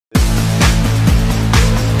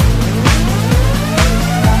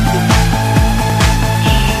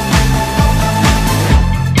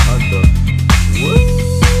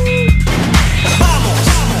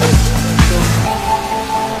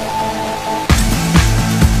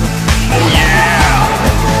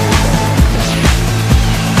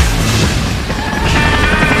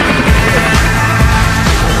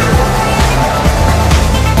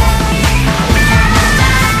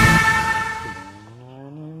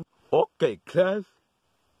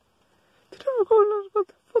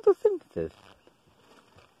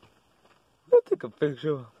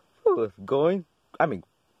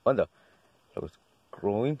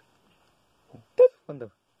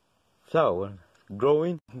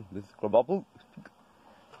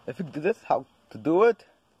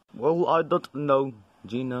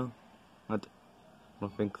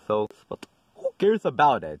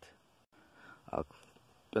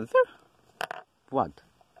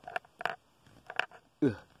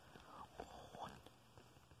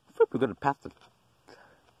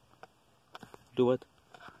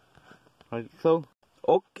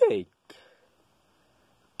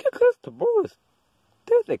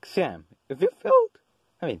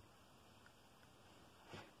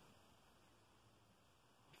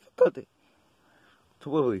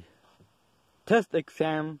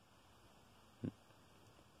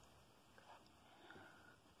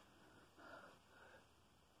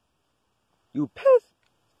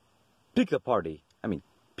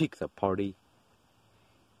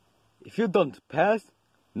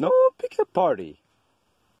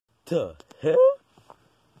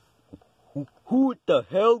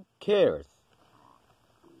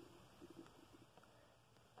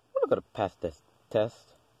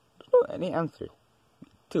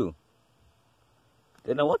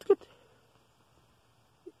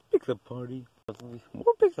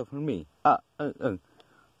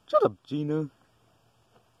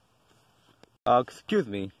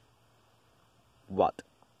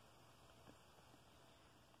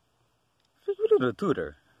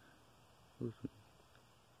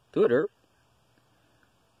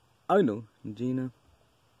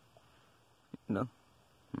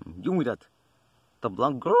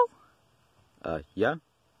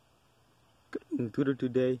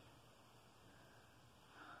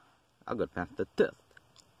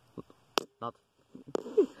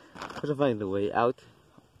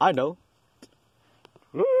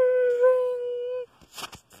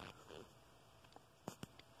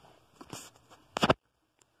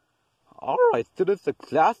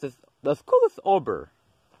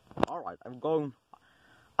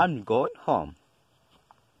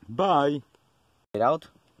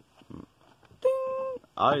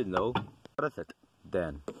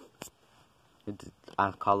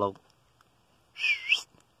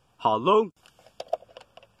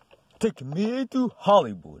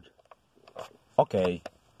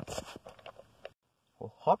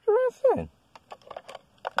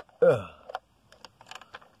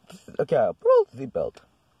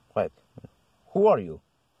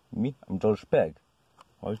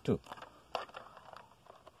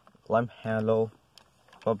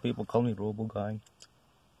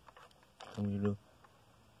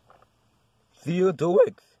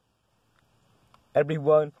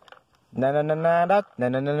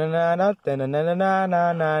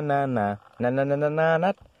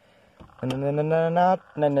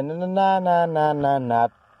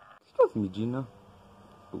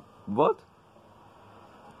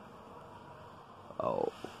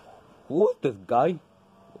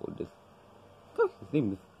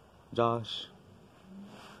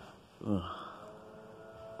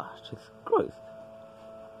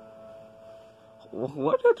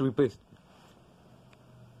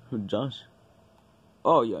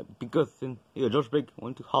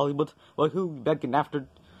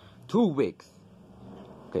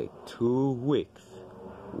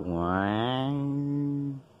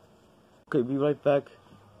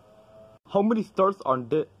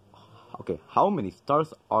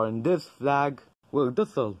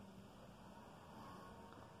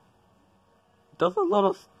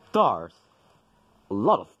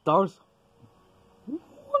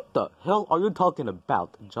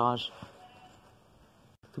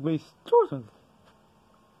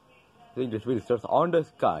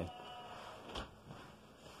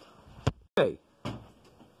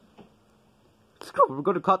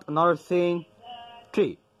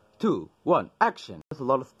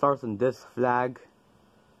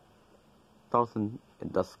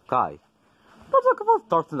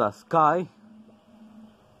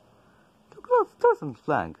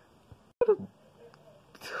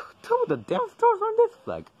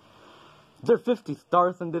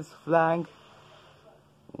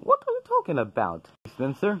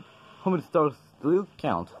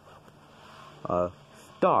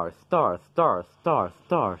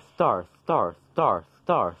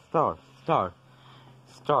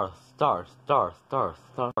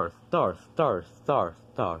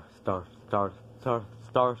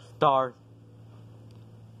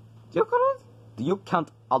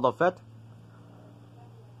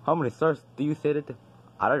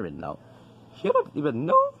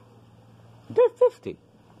They're 50.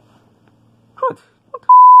 What?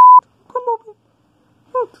 Come on.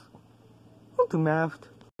 What to math?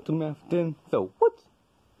 To math then. So what?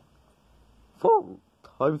 4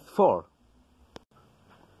 times 4.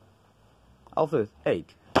 Also is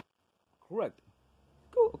 8. Correct.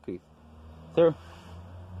 Go. Okay. There.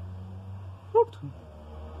 What?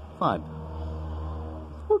 5.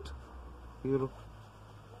 What? 0.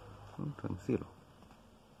 1 times 0.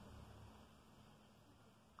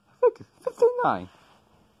 I think it's 59.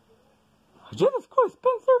 Jesus Christ,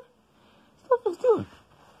 Spencer! Stop what you're doing.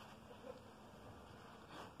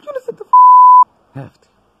 You just said the hefty.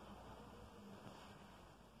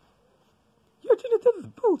 You're trying to tell this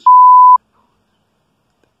bullshit.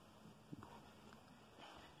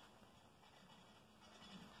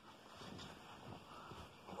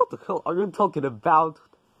 What the hell are you talking about?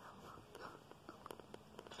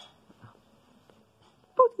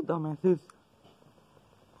 What you dumbasses?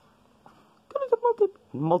 Go to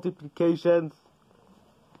the multiplications.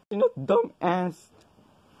 You're not dumbass.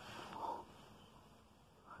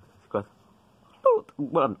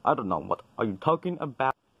 Well, I don't know. What are you talking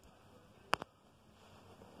about?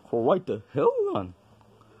 For what the hell on?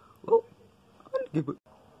 Well, I'll give it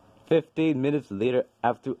 15 minutes later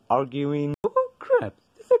after arguing. Oh crap,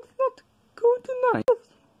 this is not going tonight.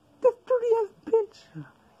 That's dirty ass bitch.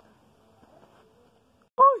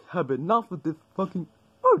 I have enough of this fucking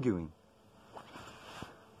arguing.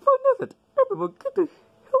 What is it? Everyone get the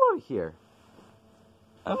hell out of here.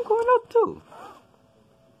 I'm going out too.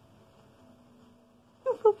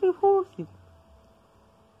 Fucking horsey.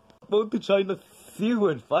 Going to China, see you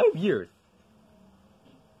in 5 years.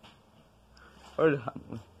 Or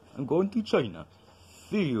I'm going to China,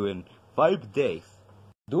 see you in 5 days.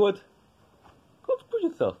 Do it. Go put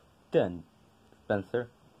yourself then, Spencer.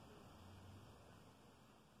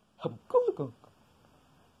 Go.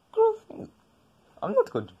 I'm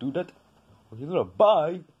not going to do that. He's gonna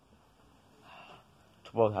buy.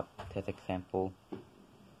 Tomorrow have test example.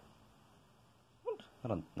 I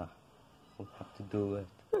don't know. We'll have to do it.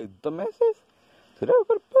 Hey, dumbasses! Today we're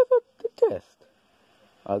gonna pass out the test.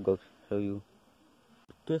 I'll go show you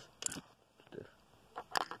this.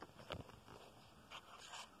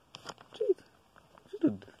 Jeez. Just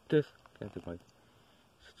do this. Can't do my.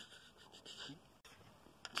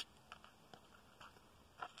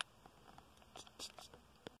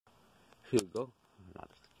 Here we go.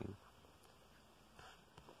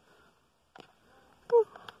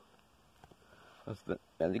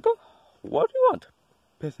 There you go. What do you want,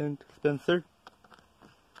 peasant Spencer?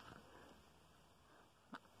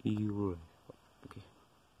 You okay?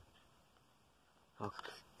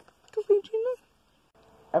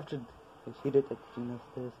 After she did that, Gina's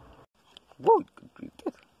test. Whoa,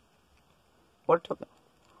 good. What talking?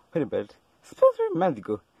 Wait a minute. Spencer and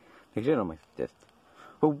Mandigo. They did on my test.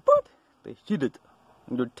 But what? They cheated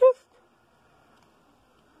on your test?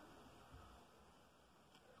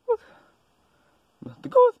 To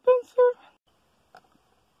go, Spencer.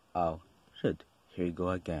 Oh, shit. Here you go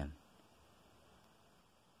again.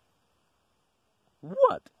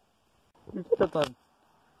 What? You did it on.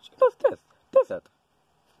 She does test. Test it.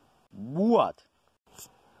 What?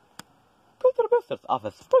 Go to the master's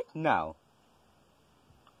office right now.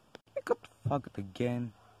 I got fucked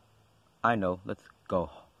again. I know. Let's go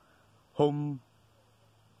home.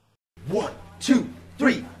 1, 2,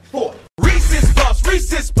 3, 4. Reese's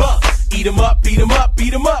Puffs. Eat 'em up, beat 'em up,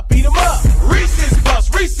 beat 'em up, beat 'em up.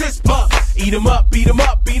 Reese's Puffs. Eat 'em up, beat 'em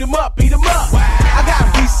up, beat 'em up, beat 'em up. Wow. I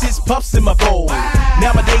got Reese's Puffs in my bowl. Wow.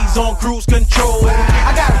 Nowadays on cruise control. Wow.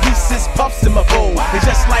 I got Reese's Puffs in my bowl. Wow. And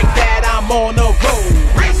just like that, I'm on the road.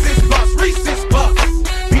 Reese's Puffs.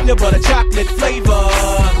 Peanut butter chocolate flavor.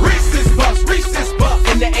 Reese's Puffs.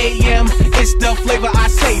 In the AM, it's the flavor I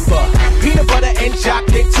savor. Peanut butter and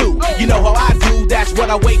chocolate too. You know how I do, that's what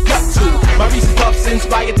I wake up to. My Reese's Puffs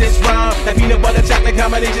inspired this rhyme. That peanut butter chocolate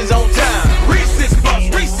combination's on time.